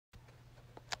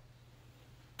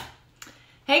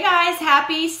Hey guys,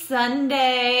 happy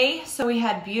Sunday. So we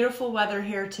had beautiful weather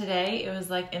here today. It was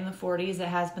like in the 40s. It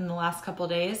has been the last couple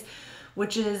days,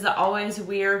 which is always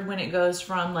weird when it goes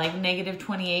from like negative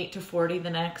 28 to 40 the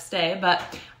next day,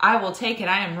 but I will take it.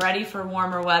 I am ready for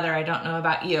warmer weather. I don't know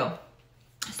about you.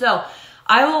 So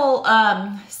I will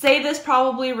say this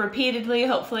probably repeatedly.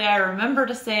 Hopefully I remember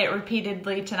to say it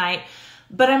repeatedly tonight,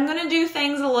 but I'm going to do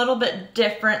things a little bit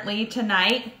differently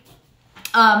tonight.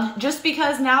 Just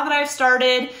because now that I've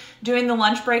started doing the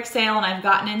lunch break sale and I've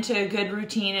gotten into a good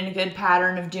routine and a good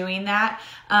pattern of doing that,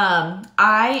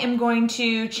 I am going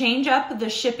to change up the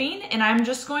shipping, and I'm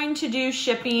just going to do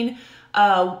shipping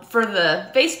for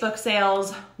the Facebook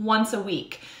sales once a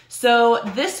week. So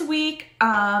this week,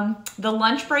 the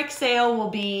lunch break sale will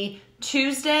be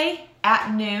Tuesday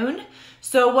at noon.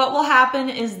 So what will happen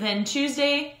is then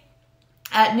Tuesday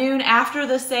at noon after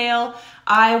the sale,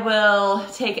 I will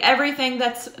take everything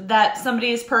that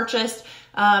somebody has purchased,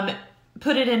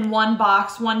 put it in one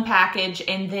box, one package,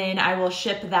 and then I will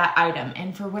ship that item.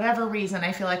 And for whatever reason,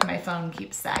 I feel like my phone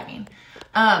keeps sagging.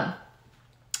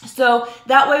 So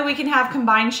that way we can have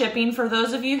combined shipping. For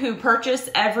those of you who purchase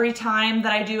every time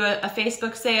that I do a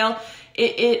Facebook sale,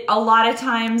 it a lot of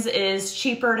times is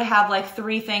cheaper to have like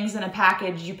 3 things in a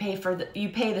package. You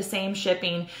pay the same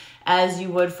shipping as you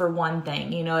would for one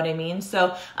thing, you know what I mean?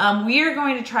 So we are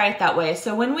going to try it that way.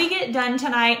 So when we get done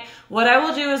tonight, what I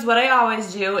will do is what I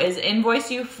always do is invoice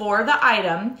you for the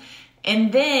item,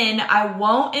 and then I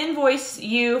won't invoice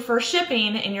you for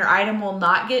shipping, and your item will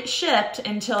not get shipped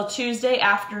until Tuesday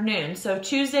afternoon. So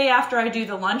Tuesday after I do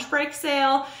the lunch break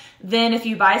sale, then if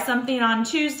you buy something on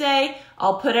Tuesday,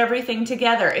 I'll put everything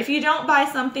together. If you don't buy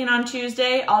something on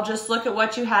Tuesday, I'll just look at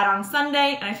what you had on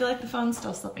Sunday, and I feel like the phone's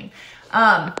still slipping.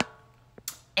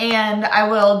 And I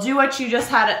will do what you just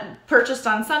had purchased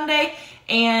on Sunday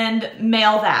and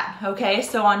mail that, okay?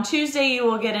 So on Tuesday, you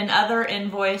will get another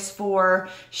invoice for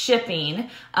shipping.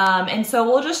 And so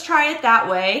we'll just try it that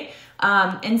way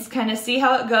and kind of see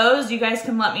how it goes. You guys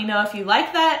can let me know if you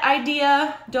like that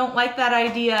idea, don't like that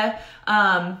idea,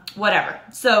 whatever.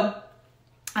 So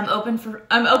I'm open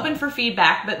for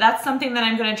feedback, but that's something that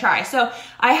I'm going to try. So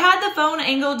I had the phone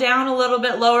angled down a little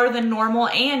bit lower than normal,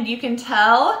 and you can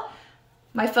tell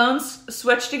my phone's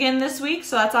switched again this week,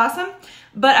 so that's awesome.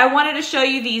 But I wanted to show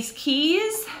you these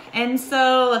keys. And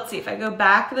so let's see if I go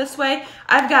back this way.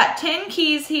 I've got 10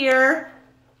 keys here.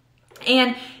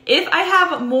 And if I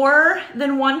have more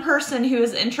than one person who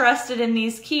is interested in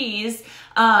these keys,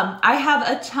 I have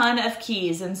a ton of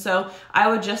keys. And so I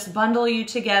would just bundle you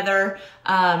together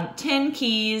 10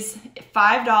 keys,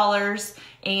 $5,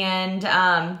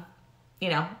 and you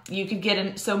know, you could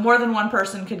get so more than one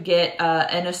person could get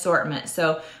an assortment.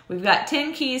 So we've got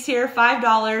 10 keys here,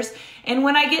 $5. And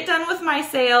when I get done with my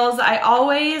sales, I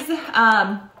always,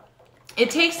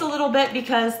 it takes a little bit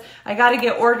because I got to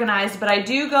get organized, but I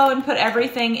do go and put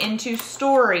everything into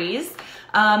stories.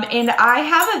 And I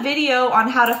have a video on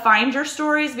how to find your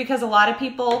stories, because a lot of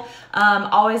people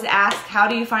always ask, how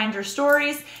do you find your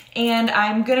stories? And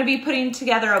I'm going to be putting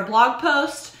together a blog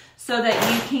post so that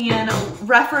you can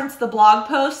reference the blog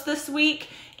post this week,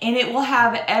 and it will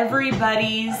have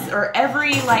everybody's, or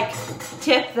every like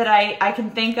tip that I can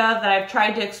think of that I've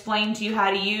tried to explain to you how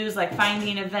to use, like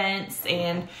finding events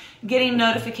and getting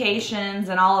notifications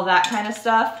and all of that kind of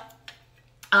stuff,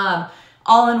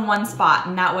 all in one spot.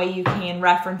 And that way you can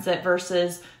reference it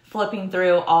versus flipping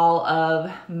through all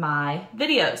of my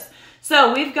videos.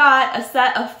 So we've got a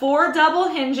set of 4 double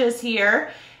hinges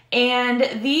here.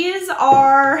 And these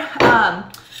are,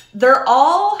 they're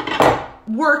all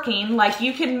working, like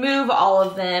you can move all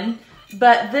of them,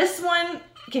 but this one,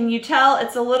 can you tell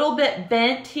it's a little bit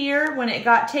bent here? When it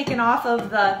got taken off of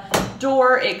the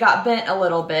door, it got bent a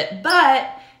little bit,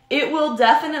 but it will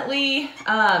definitely,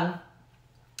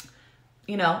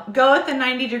 you know, go at the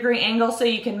 90-degree angle so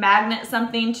you can magnet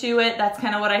something to it. That's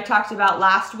kind of what I talked about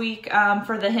last week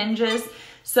for the hinges.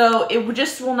 So it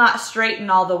just will not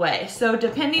straighten all the way. So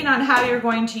depending on how you're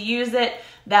going to use it,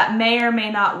 that may or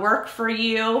may not work for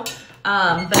you,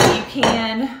 but you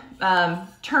can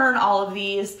turn all of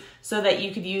these so that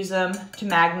you could use them to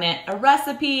magnet a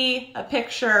recipe, a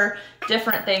picture,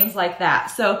 different things like that.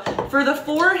 So for the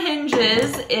 4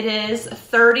 hinges, it is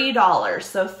 $30.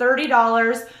 So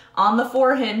 $30 on the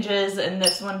 4 hinges, and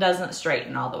this one doesn't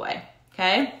straighten all the way,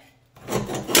 okay?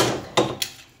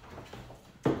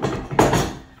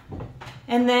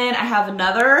 And then I have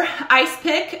another ice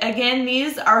pick. Again,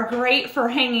 these are great for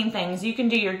hanging things. You can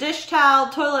do your dish towel,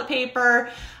 toilet paper,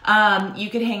 you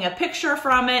could hang a picture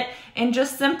from it, and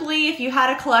just simply, if you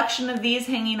had a collection of these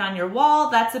hanging on your wall,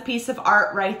 that's a piece of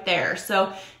art right there.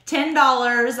 So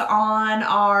 $10 on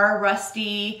our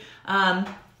rusty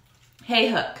hay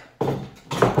hook.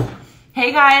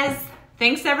 Hey guys,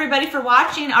 thanks everybody for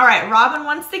watching. All right, Robin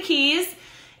wants the keys.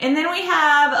 And then we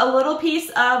have a little piece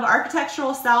of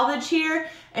architectural salvage here.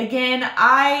 Again,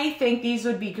 I think these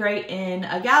would be great in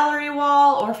a gallery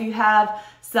wall, or if you have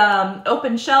some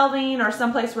open shelving or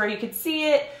someplace where you could see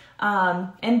it.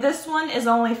 And this one is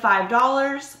only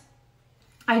 $5.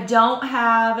 I don't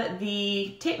have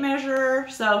the tape measure,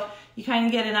 so you kind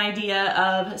of get an idea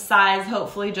of size,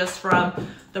 hopefully just from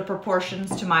the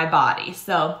proportions to my body.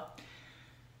 So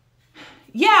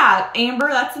yeah, Amber,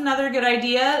 that's another good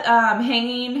idea.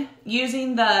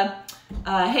 Using the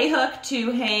hay hook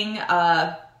to hang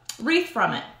a wreath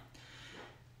from it.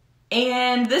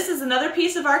 And this is another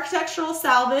piece of architectural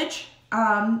salvage.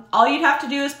 All you'd have to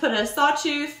do is put a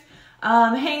sawtooth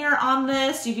hanger on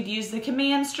this. You could use the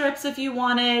command strips if you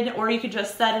wanted, or you could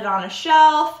just set it on a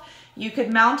shelf. You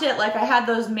could mount it like I had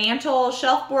those mantle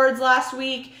shelf boards last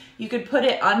week. You could put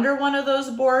it under one of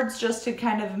those boards just to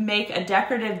kind of make a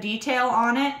decorative detail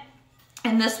on it.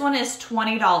 And this one is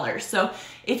 $20. So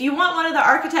if you want one of the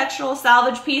architectural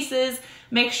salvage pieces,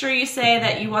 make sure you say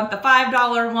that you want the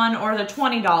 $5 one or the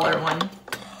 $20 one.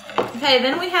 Okay,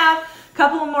 then we have a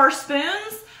couple more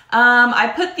spoons.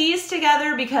 I put these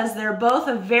together because they're both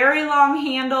very long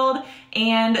handled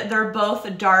and they're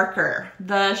both darker.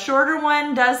 The shorter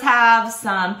one does have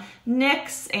some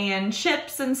nicks and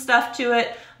chips and stuff to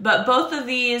it, but both of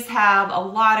these have a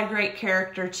lot of great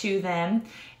character to them.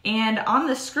 And on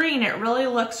the screen, it really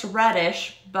looks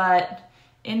reddish, but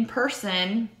in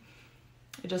person,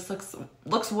 it just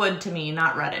looks wood to me,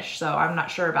 not reddish. So I'm not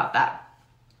sure about that.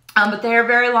 But they are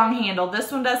very long handled.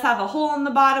 This one does have a hole in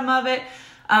the bottom of it.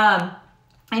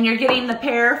 And you're getting the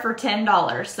pair for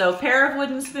 $10. So pair of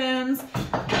wooden spoons,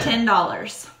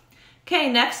 $10. Okay,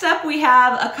 next up we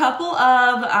have a couple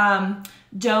of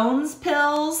Doan's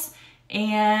pills,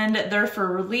 and they're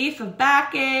for relief of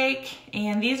backache.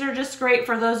 And these are just great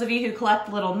for those of you who collect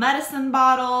little medicine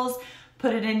bottles.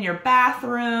 Put it in your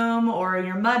bathroom or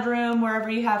your mudroom, wherever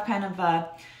you have kind of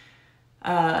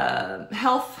a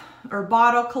health or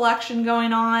bottle collection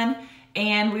going on.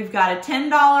 And we've got a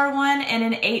 $10 one and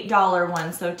an $8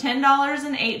 one. So $10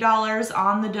 and $8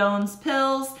 on the Doan's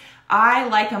pills. I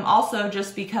like them also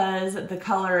just because the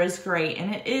color is great.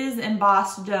 And it is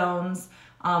embossed Doan's,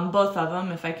 both of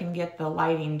them, if I can get the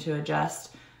lighting to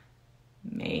adjust.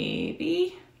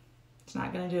 Maybe. It's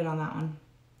not going to do it on that one.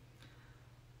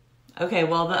 Okay,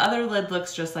 well, the other lid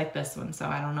looks just like this one, so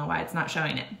I don't know why it's not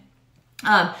showing it.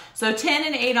 So 10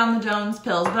 and 8 on the Doan's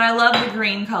pills, but I love the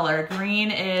green color.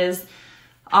 Green is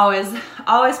always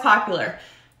popular.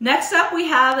 Next up, we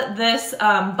have this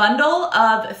bundle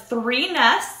of 3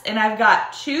 nests, and I've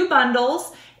got 2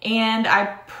 bundles, and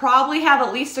I probably have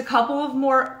at least a couple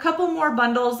more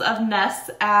bundles of nests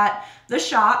at the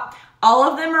shop. All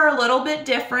of them are a little bit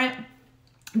different.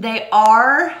 They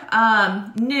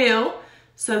are new.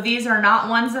 So these are not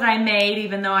ones that I made,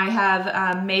 even though I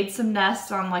have made some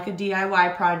nests on like a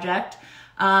DIY project.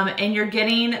 And you're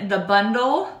getting the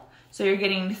bundle. So you're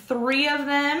getting 3 of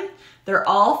them. They're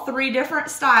all 3 different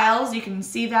styles. You can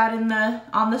see that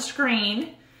on the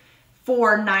screen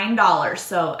for $9.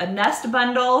 So a nest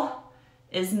bundle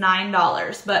is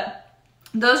 $9. But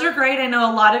those are great. I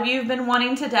know a lot of you have been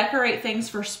wanting to decorate things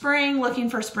for spring, looking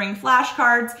for spring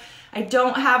flashcards. I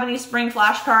don't have any spring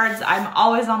flashcards. I'm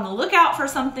always on the lookout for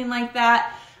something like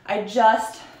that. I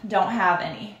just don't have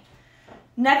any.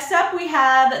 Next up, we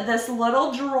have this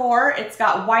little drawer. It's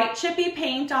got white chippy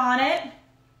paint on it,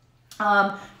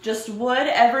 just wood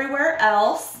everywhere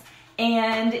else,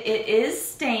 and it is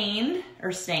stained.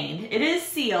 It is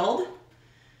sealed,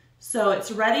 so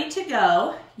it's ready to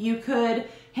go. You could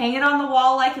hang it on the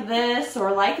wall like this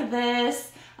or like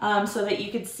this, so that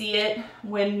you could see it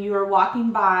when you are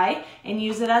walking by, and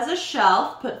use it as a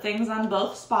shelf, put things on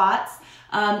both spots.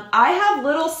 I have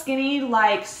little skinny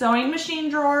like sewing machine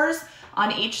drawers on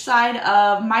each side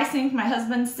of my sink, my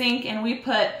husband's sink, and we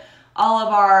put all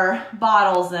of our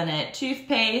bottles in it,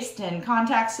 toothpaste and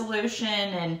contact solution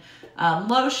and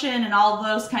lotion and all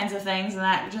those kinds of things, and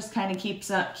that just kind of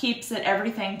keeps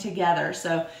everything together.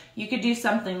 So you could do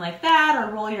something like that,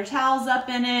 or roll your towels up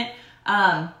in it.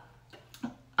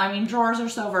 I mean, drawers are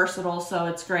so versatile, so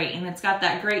it's great. And it's got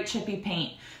that great chippy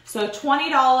paint. So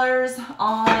 $20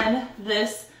 on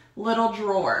this little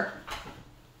drawer.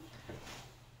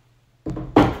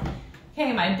 Okay,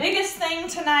 Okay, my biggest thing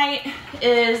tonight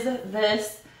is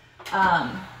this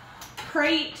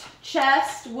crate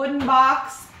chest wooden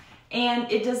box,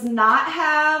 and it does not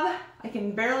have, I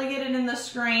can barely get it in the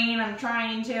screen, I'm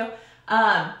trying to,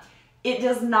 it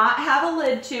does not have a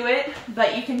lid to it,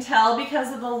 but you can tell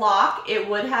because of the lock it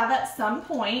would have at some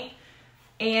point.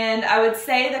 And I would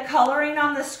say the coloring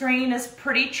on the screen is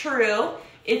pretty true.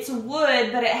 It's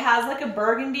wood, but it has like a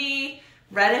burgundy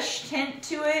reddish tint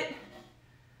to it.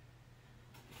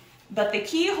 But the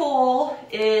keyhole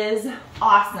is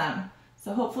awesome.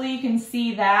 So hopefully you can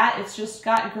see that. It's just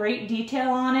got great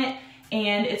detail on it,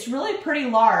 and it's really pretty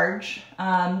large,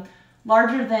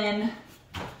 larger than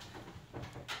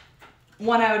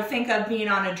one I would think of being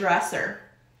on a dresser.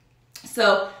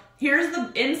 So here's the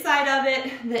inside of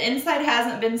it. The inside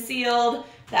hasn't been sealed.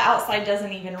 The outside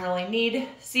doesn't even really need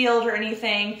sealed or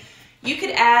anything. You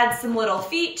could add some little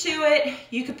feet to it.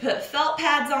 You could put felt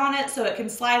pads on it so it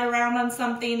can slide around on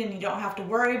something and you don't have to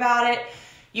worry about it.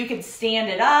 You could stand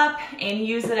it up and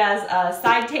use it as a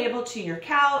side table to your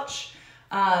couch.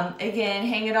 Again,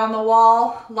 hang it on the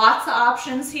wall. Lots of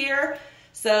options here.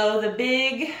 So the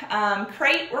big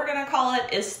crate, we're gonna call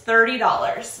it, is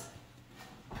 $30.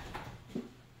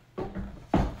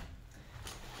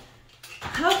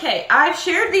 Okay, I've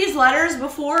shared these letters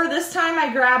before. This time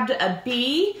I grabbed a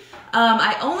B.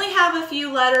 I only have a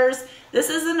few letters. This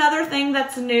is another thing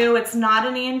that's new. It's not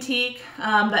an antique,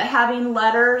 but having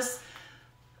letters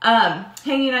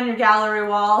hanging on your gallery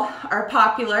wall are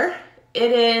popular.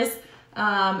 It is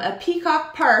a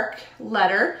Peacock Park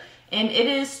letter, and it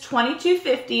is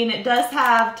 $22.50, and it does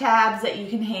have tabs that you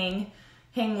can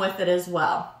hang with it as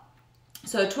well.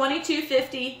 So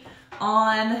 $22.50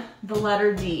 on the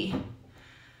letter D.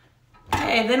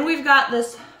 Okay, then we've got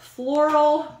this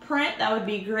floral print that would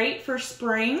be great for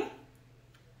spring.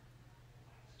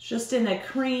 It's just in a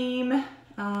cream,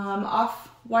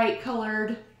 off-white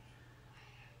colored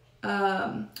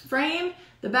frame.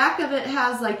 The back of it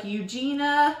has like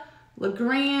Eugenia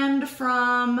Legrand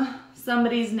from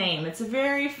somebody's name. It's a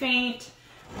very faint,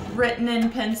 written in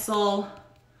pencil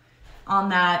on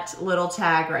that little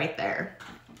tag right there.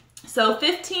 So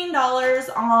 $15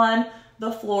 on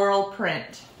the floral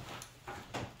print.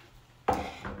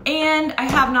 And I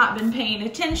have not been paying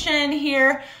attention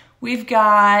here. We've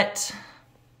got,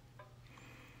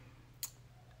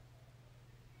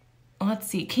 let's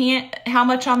see, how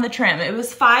much on the trim? It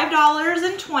was $5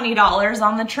 and $20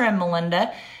 on the trim,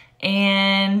 Melinda.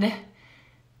 And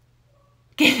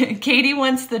Katie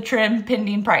wants the trim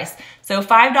pending price. So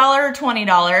 $5 or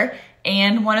 $20,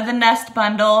 and one of the nest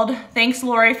bundled. Thanks,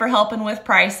 Lori, for helping with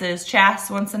prices. Chas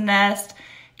wants a nest.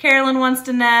 Carolyn wants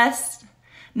to nest.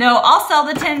 No, I'll sell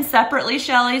the 10 separately,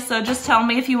 Shelly, so just tell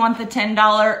me if you want the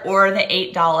 $10 or the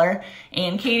 $8.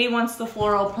 And Katie wants the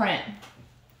floral print.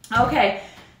 Okay,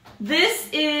 this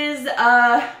is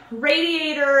a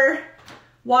radiator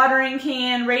watering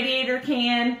can, radiator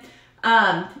can.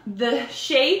 The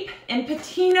shape and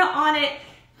patina on it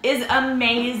is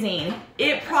amazing.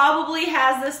 It probably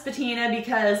has this patina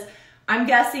because I'm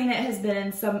guessing it has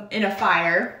been in a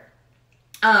fire.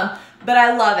 But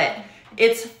I love it.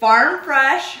 It's farm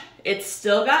fresh. It's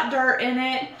still got dirt in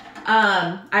it.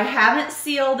 I haven't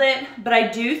sealed it, but I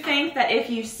do think that if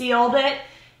you sealed it,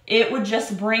 it would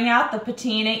just bring out the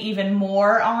patina even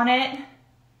more on it.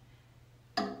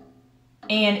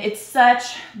 And it's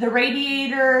the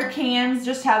radiator cans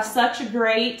just have such a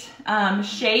great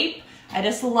shape. I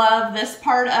just love this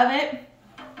part of it.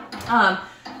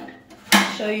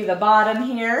 Show you the bottom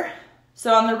here.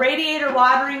 So on the radiator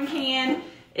watering can,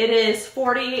 it is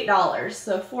 $48.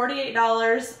 So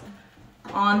 $48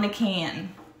 on the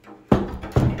can.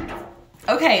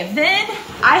 Okay, then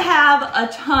I have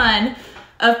a ton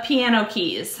of piano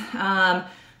keys.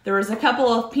 There was a couple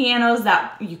of pianos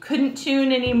that you couldn't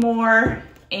tune anymore,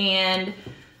 and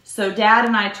so Dad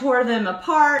and I tore them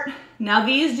apart. Now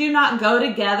these do not go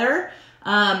together.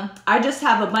 I just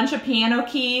have a bunch of piano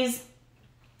keys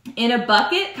in a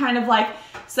bucket, kind of like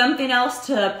something else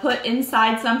to put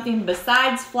inside something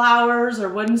besides flowers or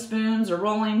wooden spoons or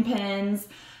rolling pins,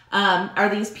 are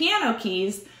these piano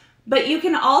keys. But you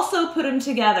can also put them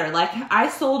together. Like I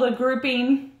sold a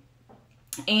grouping,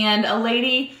 and a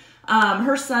lady,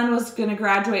 her son was gonna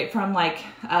graduate from like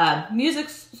music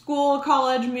school,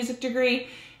 college, music degree.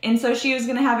 And so she was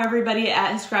gonna have everybody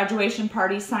at his graduation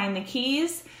party sign the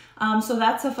keys. So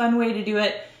that's a fun way to do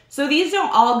it. So these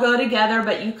don't all go together,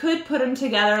 but you could put them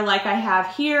together like I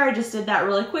have here. I just did that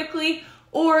really quickly.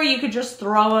 Or you could just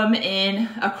throw them in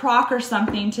a crock or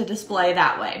something to display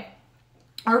that way,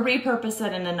 or repurpose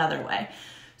it in another way.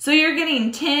 So you're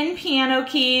getting 10 piano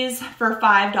keys for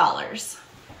 $5.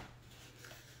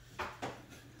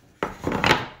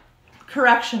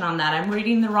 correction on that. I'm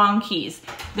reading the wrong keys.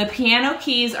 The piano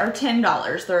keys are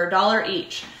 $10. They're $1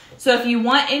 each. So if you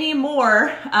want any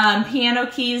more piano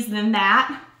keys than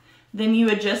that, then you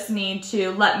would just need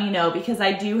to let me know because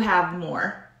I do have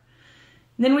more.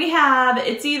 Then we have,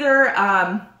 it's either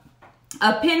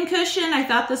a pin cushion. I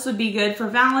thought this would be good for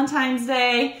Valentine's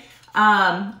Day.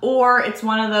 Or it's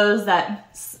one of those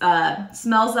that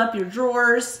smells up your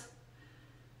drawers.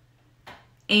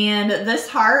 And this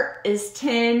heart is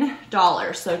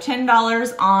 $10. So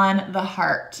 $10 on the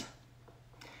heart.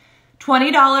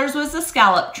 $20 was the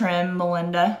scallop trim,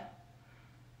 Melinda.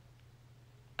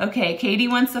 Okay, Katie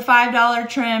wants the $5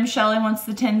 trim. Shelly wants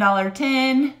the $10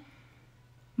 tin.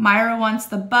 Myra wants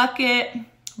the bucket.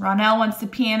 Ronell wants the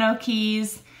piano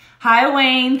keys. Hi,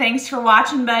 Wayne. Thanks for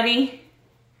watching, buddy.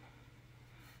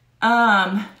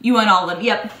 You want all of them.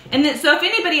 Yep. And then, so if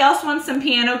anybody else wants some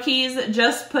piano keys,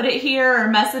 just put it here or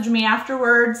message me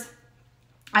afterwards.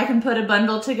 I can put a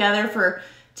bundle together for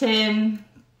 10,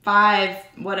 5,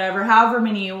 whatever, however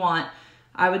many you want.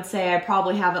 I would say I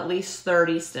probably have at least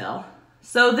 30 still.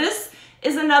 So this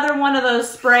is another one of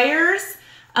those sprayers.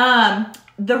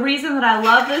 The reason that I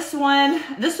love this one,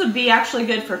 this would be actually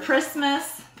good for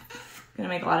Christmas. Gonna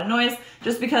make a lot of noise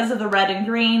just because of the red and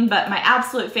green, but my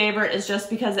absolute favorite is just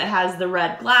because it has the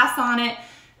red glass on it.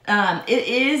 It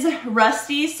is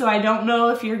rusty, so I don't know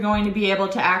if you're going to be able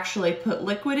to actually put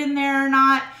liquid in there or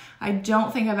not. I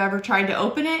don't think I've ever tried to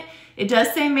open it. It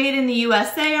does say made in the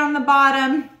USA on the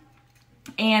bottom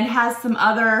and has some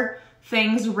other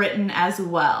things written as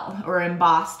well or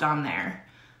embossed on there.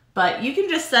 But you can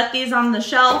just set these on the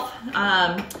shelf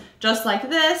just like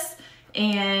this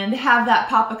and have that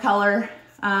pop of color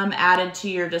added to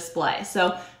your display.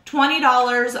 So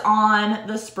 $20 on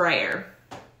the sprayer.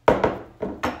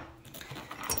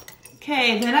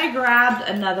 Okay, then I grabbed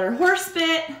another horse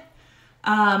bit.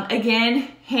 Again,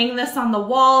 hang this on the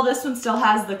wall. This one still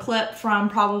has the clip from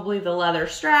probably the leather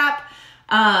strap.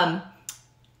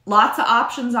 Lots of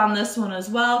options on this one as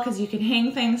well because you can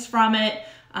hang things from it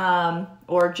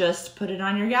or just put it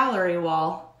on your gallery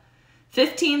wall.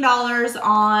 $15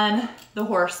 on the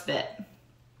horse bit.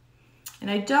 And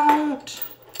I don't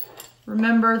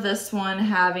remember this one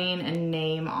having a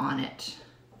name on it.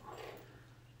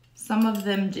 Some of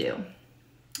them do.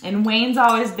 And Wayne's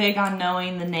always big on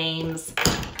knowing the names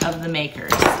of the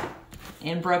makers.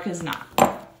 And Brooke is not.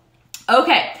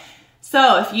 Okay,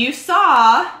 so if you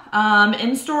saw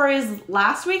in stories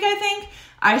last week, I think,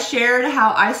 I shared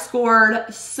how I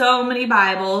scored so many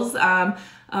Bibles.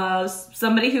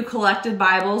 Somebody who collected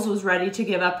Bibles was ready to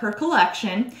give up her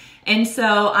collection. And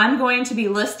so I'm going to be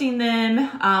listing them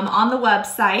on the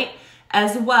website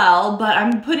as well, but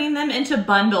I'm putting them into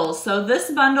bundles. So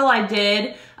this bundle I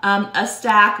did a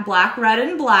stack black, red,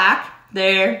 and black.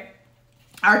 They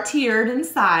are tiered in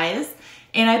size.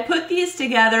 And I put these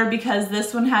together because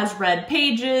this one has red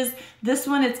pages. This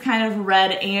one, it's kind of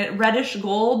red and reddish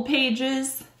gold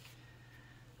pages.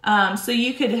 So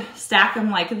you could stack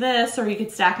them like this, or you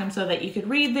could stack them so that you could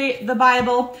read the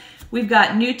Bible. We've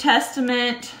got New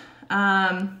Testament,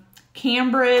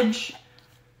 Cambridge,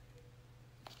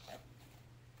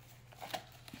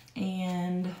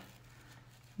 and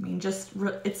I mean, just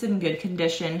it's in good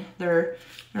condition. There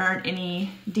aren't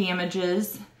any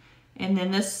damages. And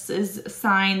then this is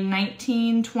signed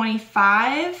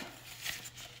 1925.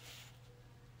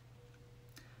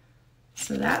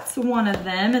 So that's one of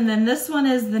them. And then this one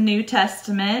is the New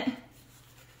Testament.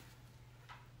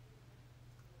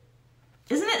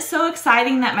 Isn't it so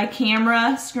exciting that my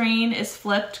camera screen is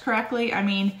flipped correctly? I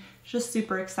mean, it's just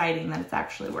super exciting that it's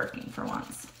actually working for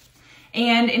once.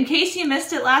 And in case you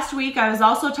missed it last week, I was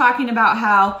also talking about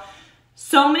how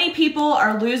so many people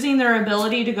are losing their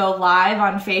ability to go live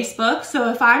on Facebook. So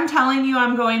if I'm telling you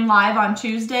I'm going live on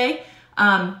Tuesday,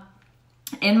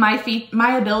 and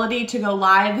my ability to go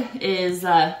live is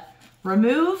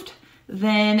removed,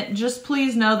 then just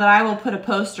please know that I will put a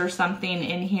post or something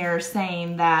in here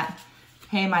saying that,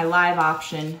 hey, my live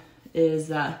option is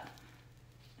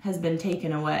has been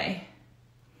taken away.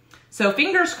 So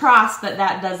fingers crossed that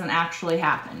that doesn't actually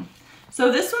happen.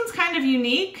 So this one's kind of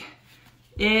unique.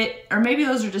 Or maybe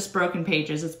those are just broken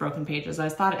pages. It's broken pages. I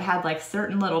thought it had like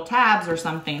certain little tabs or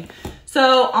something.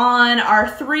 So on our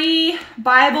 3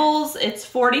 Bibles, it's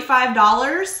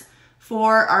 $45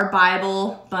 for our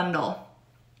Bible bundle.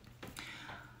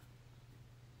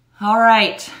 All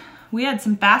right. We had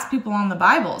some fast people on the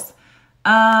Bibles.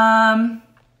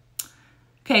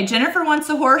 Okay, Jennifer wants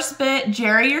a horse bit.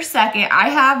 Jerry, you're second. I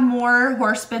have more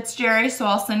horse bits, Jerry, so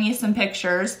I'll send you some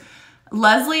pictures.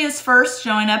 Leslie is first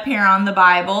showing up here on the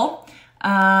Bible.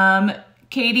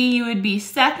 Katie, you would be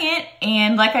second.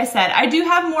 And like I said, I do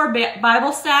have more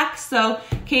Bible stacks. So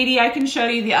Katie, I can show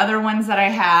you the other ones that I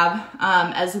have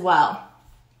as well.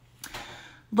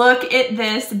 Look at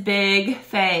this big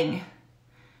thing.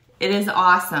 It is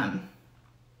awesome.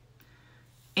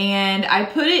 And I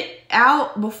put it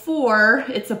out before.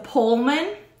 It's a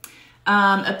Pullman,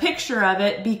 a picture of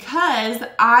it, because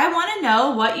I want to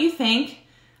know what you think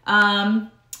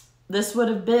this would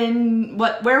have been,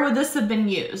 where would this have been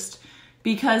used?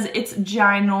 Because it's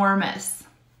ginormous.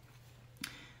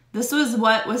 This was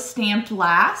what was stamped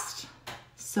last,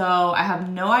 so I have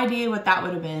no idea what that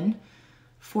would have been.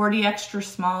 40 extra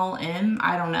small M,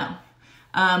 I don't know.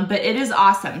 But it is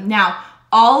awesome. Now,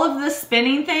 all of the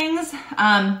spinning things,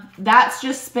 that's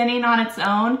just spinning on its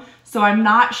own, so I'm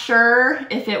not sure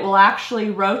if it will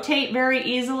actually rotate very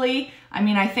easily. I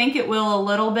mean, I think it will a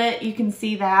little bit, you can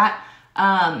see that.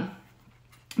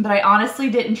 But I honestly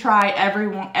didn't try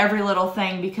every little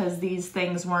thing because these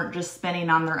things weren't just spinning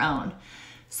on their own.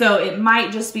 So it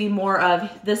might just be more of,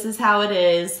 this is how it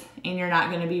is, and you're not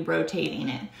gonna be rotating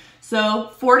it.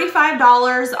 So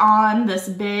 $45 on this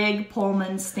big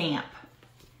Pullman stamp.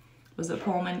 Was it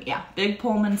Pullman? Yeah, big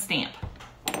Pullman stamp.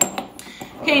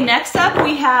 Okay, next up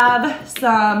we have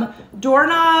some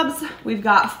doorknobs. We've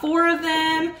got 4 of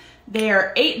them. They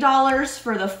are $8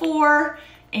 for the 4.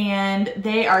 And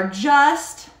they are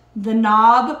just the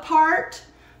knob part,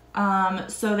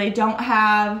 so they don't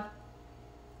have,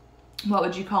 what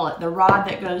would you call it, the rod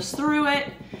that goes through it.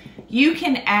 You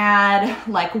can add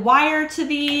like wire to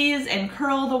these and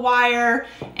curl the wire,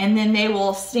 and then they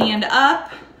will stand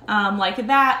up like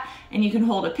that, and you can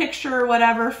hold a picture or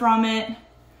whatever from it.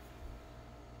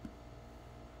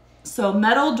 So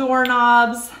metal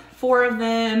doorknobs, 4 of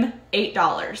them,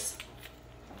 $8.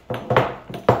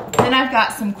 Then I've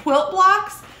got some quilt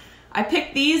blocks. I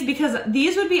picked these because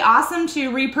these would be awesome to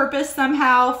repurpose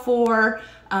somehow for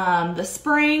the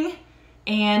spring.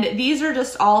 And these are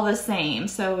just all the same.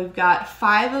 So we've got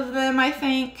 5 of them, I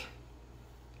think.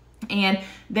 And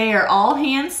they are all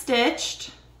hand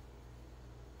stitched.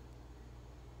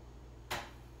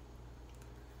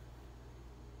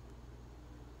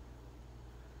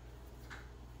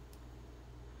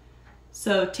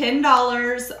 So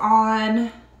 $10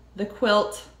 on the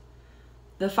quilt,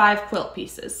 the 5 quilt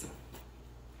pieces.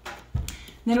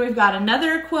 Then we've got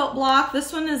another quilt block.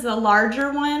 This one is a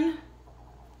larger one.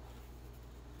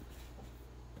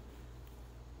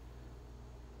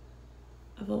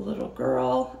 Of a little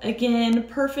girl. Again,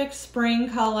 perfect spring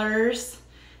colors.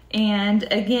 And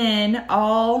again,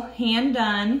 all hand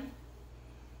done.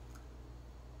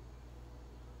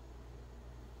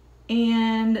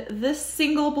 And this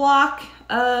single block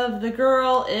of the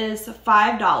girl is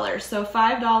 $5. So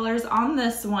 $5 on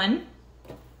this one.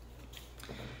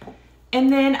 And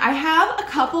then I have a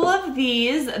couple of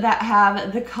these that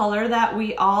have the color that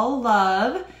we all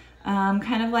love,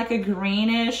 kind of like a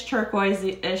greenish,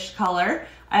 turquoise-ish color.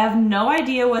 I have no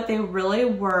idea what they really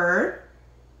were.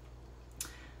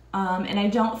 And I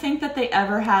don't think that they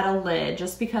ever had a lid,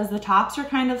 just because the tops are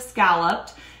kind of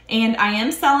scalloped. And I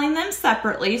am selling them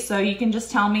separately, so you can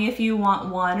just tell me if you want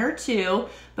 1 or 2,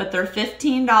 but they're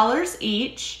 $15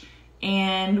 each,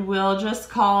 and we'll just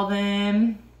call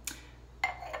them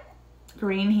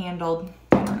green handled.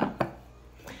 I don't know.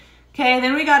 Okay,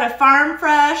 then we got a Farm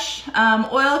Fresh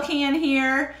oil can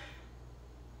here.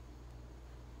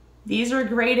 These are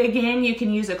great. Again, you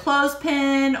can use a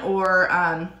clothespin or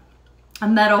a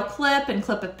metal clip and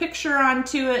clip a picture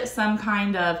onto it, some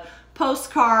kind of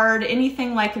postcard,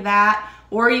 anything like that.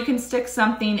 Or you can stick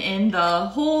something in the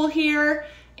hole here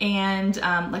and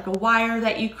like a wire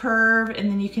that you curve,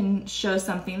 and then you can show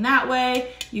something that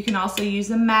way. You can also use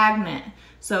a magnet.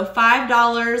 So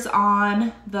 $5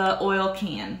 on the oil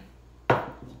can.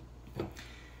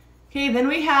 Okay, then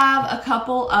we have a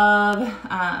couple of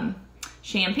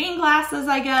champagne glasses,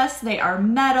 I guess. They are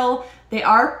metal. They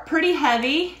are pretty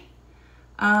heavy.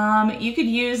 You could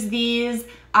use these.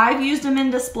 I've used them in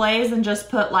displays and just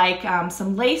put like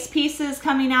some lace pieces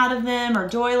coming out of them or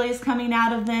doilies coming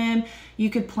out of them. You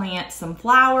could plant some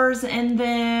flowers in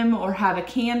them or have a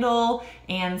candle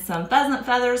and some pheasant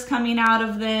feathers coming out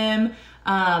of them.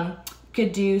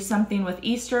 Could do something with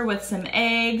Easter with some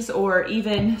eggs, or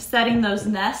even setting those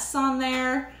nests on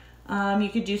there. You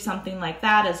could do something like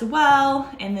that as well,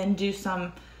 and then do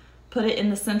some, put it in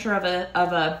the center of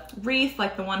a wreath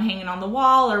like the one hanging on the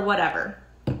wall or whatever.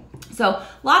 So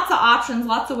lots of options,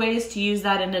 lots of ways to use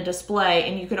that in a display.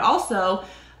 And you could also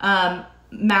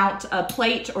mount a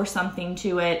plate or something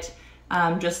to it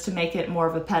just to make it more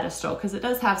of a pedestal, because it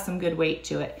does have some good weight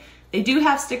to it. They do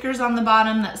have stickers on the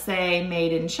bottom that say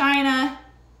made in China,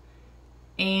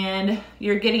 and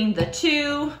you're getting the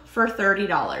 2 for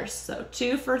 $30. So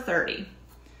 2 for $30.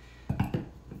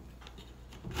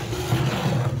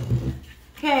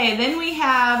 Okay, then we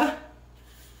have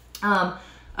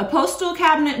a postal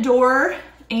cabinet door,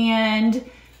 and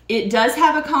it does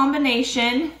have a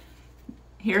combination.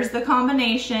 Here's the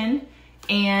combination,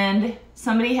 and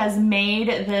somebody has made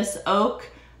this oak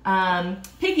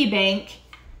piggy bank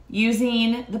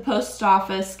using the post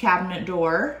office cabinet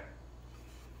door,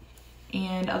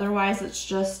 and otherwise it's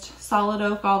just solid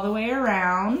oak all the way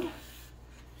around,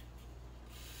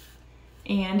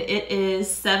 and it is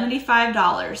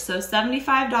 $75. So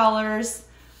 $75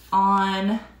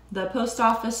 on the post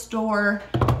office door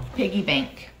piggy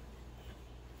bank.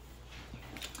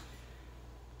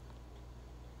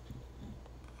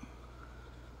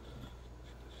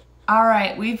 All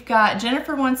right, we've got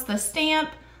Jennifer wants the stamp,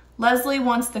 Leslie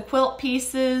wants the quilt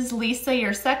pieces, Lisa,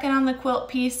 you're second on the quilt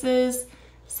pieces,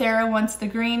 Sarah wants the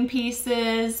green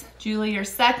pieces, Julie, you're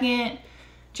second,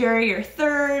 Jerry, you're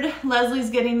third, Leslie's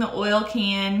getting the oil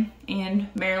can, and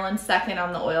Marilyn's second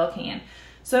on the oil can.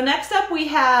 So next up we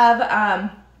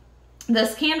have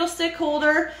this candlestick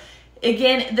holder.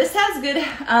 Again, this has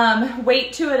good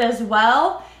weight to it as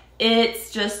well.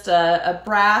 It's just a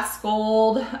brass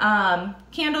gold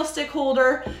candlestick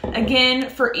holder. Again,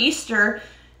 for Easter,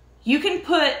 you can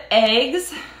put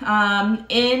eggs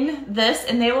in this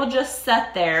and they will just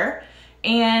set there.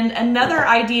 And another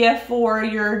idea for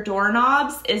your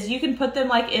doorknobs is you can put them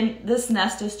like in, this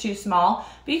nest is too small,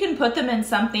 but you can put them in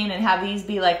something and have these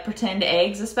be like pretend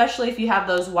eggs, especially if you have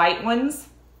those white ones,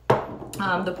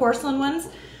 the porcelain ones.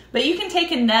 But you can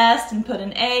take a nest and put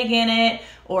an egg in it,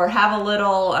 or have a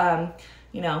little,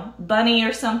 you know, bunny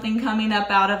or something coming up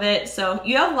out of it. So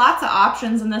you have lots of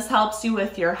options, and this helps you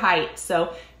with your height.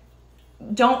 So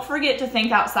don't forget to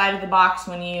think outside of the box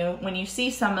when you see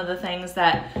some of the things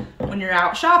that when you're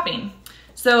out shopping.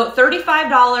 So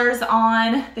 $35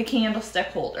 on the candlestick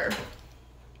holder.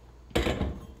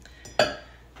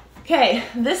 Okay,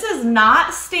 this is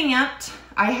not stamped.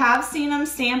 I have seen them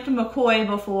stamped McCoy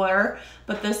before,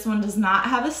 but this one does not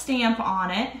have a stamp on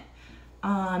it.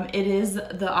 It is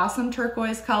the awesome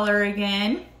turquoise color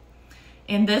again.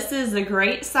 And this is a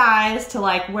great size to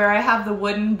like where I have the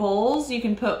wooden bowls. You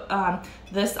can put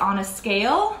this on a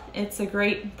scale. It's a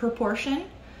great proportion.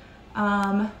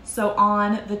 So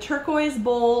on the turquoise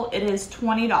bowl, it is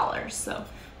 $20. So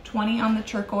 20 on the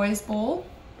turquoise bowl.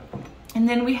 And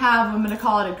then we have, I'm gonna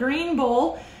call it a green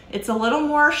bowl. It's a little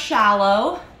more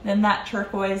shallow than that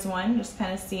turquoise one, just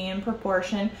kind of see in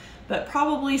proportion, but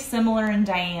probably similar in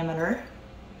diameter.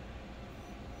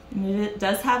 And it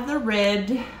does have the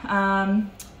ribbed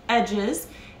edges,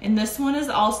 and this one is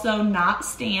also not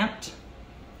stamped.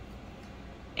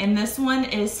 And this one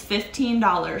is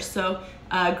 $15. So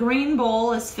green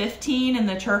bowl is $15 and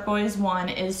the turquoise one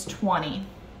is $20.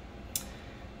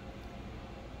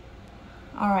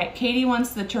 All right, Katie wants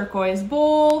the turquoise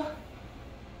bowl.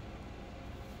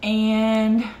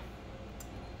 And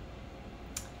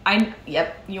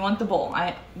yep, you want the bowl.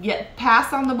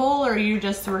 Pass on the bowl, or you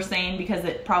just were saying because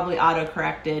it probably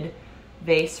auto-corrected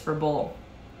vase for bowl.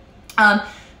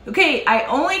 Okay, I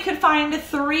only could find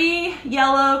 3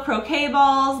 yellow croquet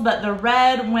balls, but the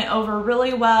red went over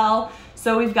really well.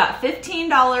 So we've got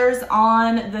 $15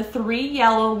 on the 3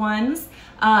 yellow ones.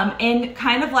 And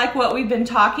kind of like what we've been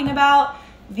talking about,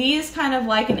 these kind of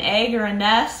like an egg or a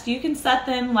nest, you can set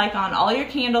them like on all your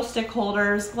candlestick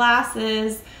holders,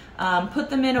 glasses, put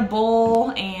them in a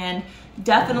bowl, and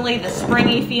definitely the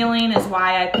springy feeling is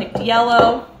why I picked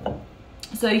yellow.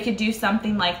 So you could do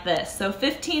something like this. So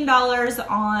 $15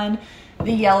 on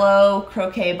the yellow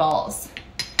croquet balls.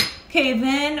 Okay,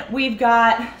 then we've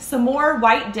got some more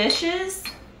white dishes,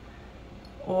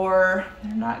 or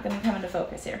they're not gonna come into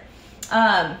focus here.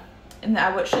 And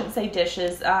I shouldn't say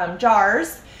dishes,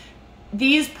 jars.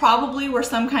 These probably were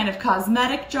some kind of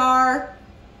cosmetic jar.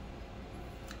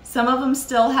 Some of them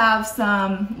still have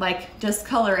some like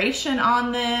discoloration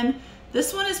on them.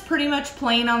 This one is pretty much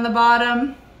plain on the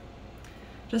bottom,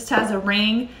 just has a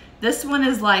ring. This one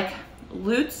is like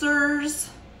Lutzer's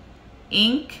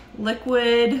ink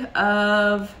liquid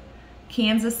of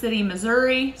Kansas City,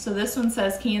 Missouri. So this one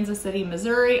says Kansas City,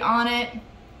 Missouri on it,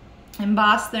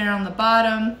 embossed there on the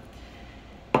bottom.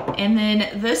 And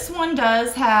then this one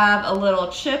does have a little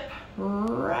chip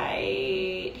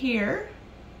right here,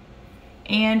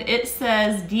 and it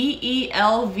says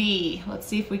DELV. Let's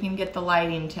see if we can get the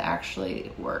lighting to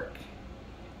actually work.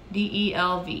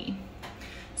 DELV.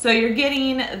 So you're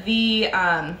getting the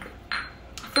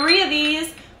 3 of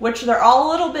these, which they're all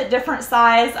a little bit different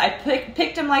size. I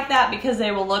picked them like that because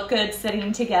they will look good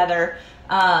sitting together.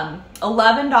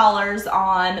 $11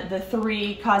 on the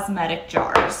 3 cosmetic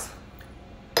jars.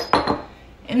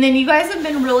 And then you guys have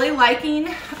been really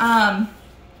liking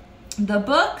the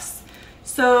books,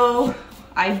 so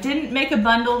I didn't make a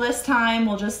bundle this time.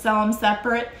 We'll just sell them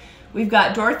separate. We've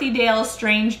got Dorothy Dale's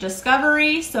Strange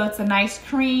Discovery, so it's a nice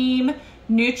cream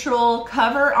neutral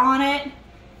cover on it,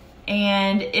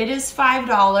 and it is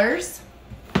 $5.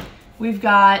 We've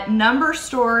got Number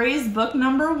Stories, book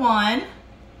number 1,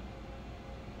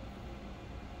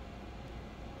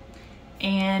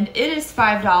 and it is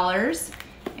 $5.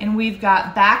 And we've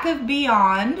got Back of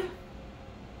Beyond,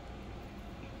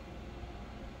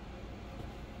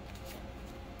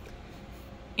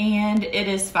 and it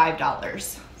is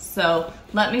 $5. So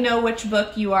let me know which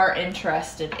book you are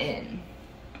interested in.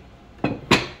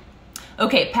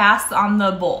 Okay, pass on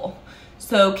the bowl.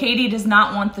 So Katie does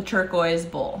not want the turquoise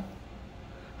bowl.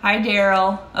 Hi,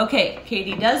 Daryl. Okay,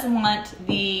 Katie does want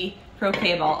the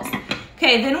croquet balls.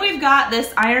 Okay, then we've got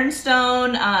this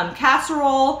Ironstone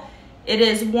casserole. It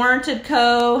is Warranted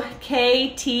Co. K,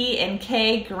 T, and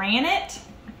K Granite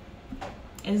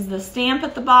is the stamp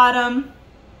at the bottom.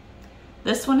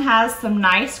 This one has some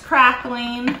nice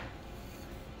crackling.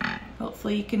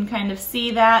 Hopefully you can kind of see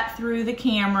that through the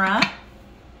camera.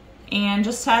 And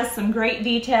just has some great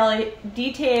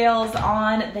details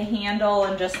on the handle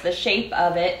and just the shape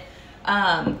of it.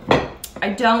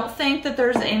 I don't think that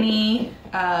there's any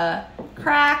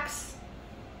cracks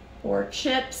or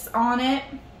chips on it.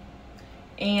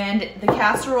 And the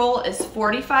casserole is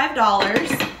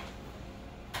 $45.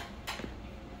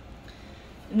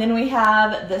 And then we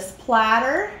have this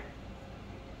platter,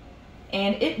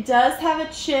 and it does have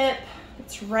a chip.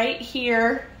 It's right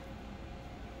here.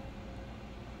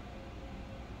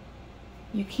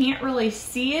 You can't really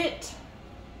see it.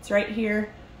 It's right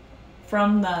here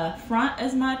from the front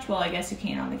as much. Well, I guess you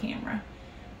can on the camera.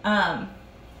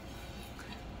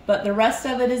 But the rest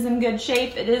of it is in good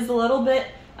shape. It is a little bit,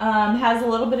 has a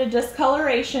little bit of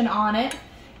discoloration on it.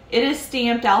 It is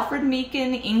stamped Alfred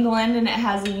Meekin, England, and it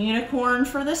has a unicorn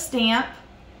for the stamp,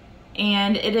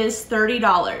 and it is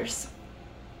 $30.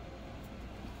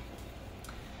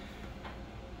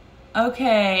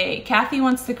 Okay, Kathy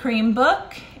wants the cream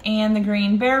book and the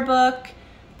green bear book.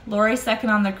 Lori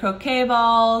second on the croquet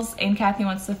balls, and Kathy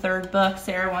wants the third book.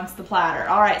 Sarah wants the platter.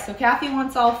 All right, so Kathy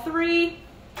wants all 3.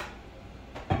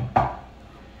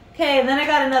 Okay, then I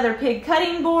got another pig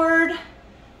cutting board.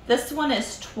 This one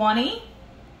is $20.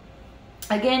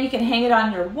 Again, you can hang it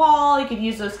on your wall. You could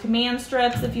use those command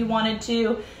strips if you wanted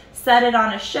to. Set it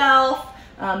on a shelf.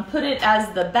 Put it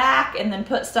as the back and then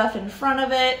put stuff in front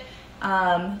of it.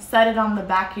 Set it on the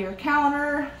back of your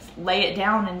counter. Lay it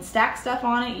down and stack stuff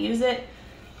on it. Use it.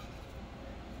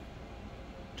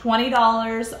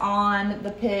 $20 on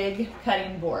the pig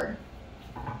cutting board.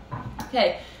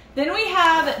 Okay, then we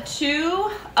have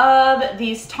 2 of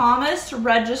these Thomas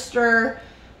Register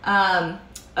of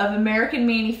American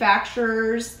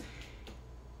manufacturers.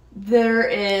 There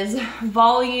is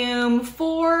volume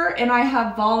 4 and I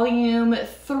have volume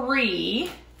 3,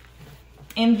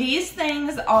 and these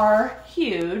things are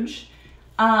huge.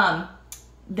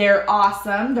 They're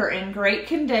awesome. They're in great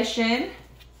condition.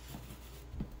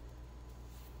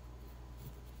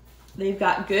 They've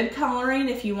got good coloring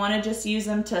if you want to just use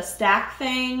them to stack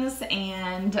things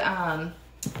and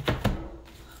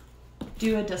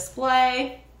do a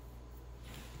display.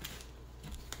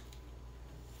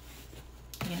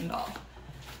 And I'll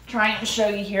try and show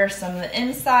you here some of the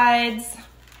insides.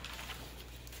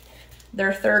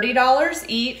 They're $30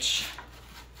 each.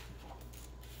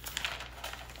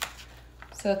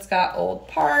 So it's got old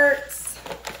parts,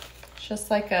 just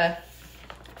like a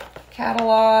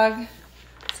catalog.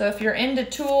 So if you're into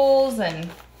tools and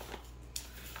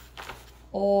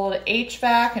old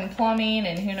HVAC and plumbing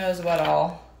and who knows what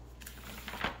all,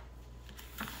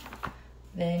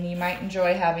 then you might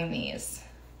enjoy having these.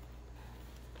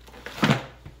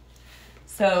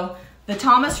 So the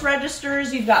Thomas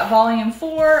Registers, you've got volume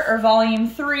 4 or volume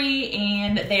 3,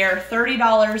 and they are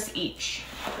 $30 each.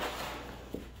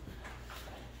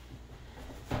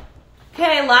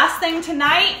 Okay, last thing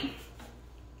tonight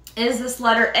is this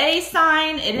letter A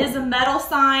sign. It is a metal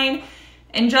sign.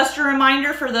 And just a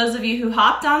reminder for those of you who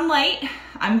hopped on late,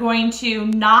 I'm going to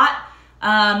not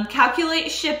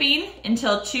calculate shipping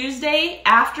until Tuesday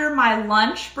after my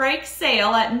lunch break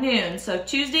sale at noon. So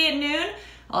Tuesday at noon,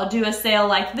 I'll do a sale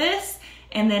like this.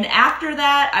 And then after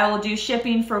that, I will do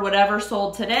shipping for whatever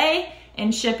sold today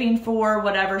and shipping for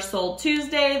whatever sold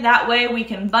Tuesday. That way we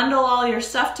can bundle all your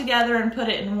stuff together and put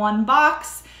it in one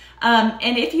box.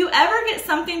 And if you ever get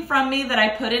something from me that I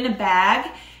put in a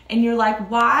bag and you're like,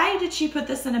 why did she put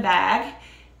this in a bag?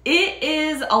 It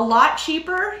is a lot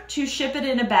cheaper to ship it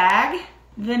in a bag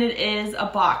than it is a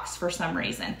box for some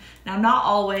reason. Now, not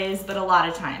always, but a lot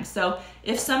of times. So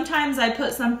if sometimes I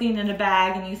put something in a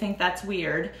bag and you think that's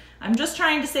weird, I'm just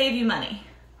trying to save you money.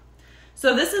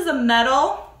 So this is a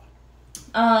metal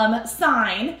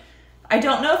sign. I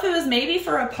don't know if it was maybe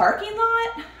for a parking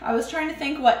lot. I was trying to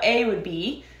think what A would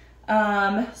be.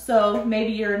 So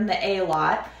maybe you're in the A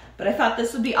lot. But I thought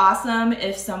this would be awesome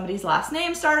if somebody's last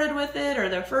name started with it or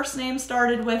their first name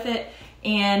started with it.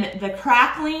 And the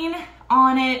crackling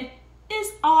on it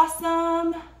is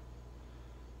awesome.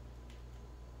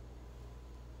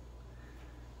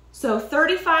 So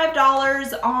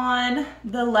 $35 on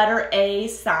the letter A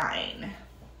sign.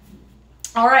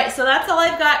 All right, so that's all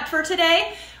I've got for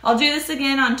today. I'll do this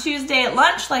again on Tuesday at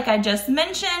lunch, like I just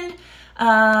mentioned.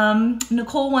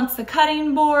 Nicole wants the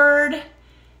cutting board.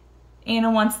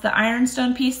 Anna wants the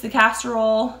ironstone piece, the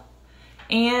casserole.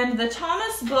 And the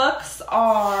Thomas books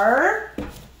are,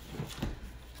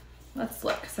 let's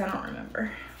look, because I don't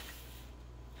remember.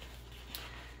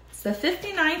 It's the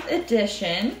 59th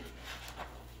edition.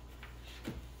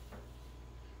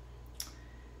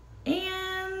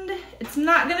 And it's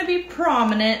not going to be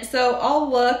prominent, so I'll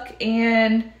look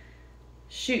and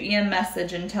shoot you a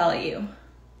message and tell you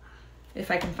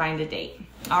if I can find a date.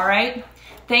 All right?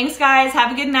 Thanks, guys.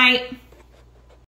 Have a good night.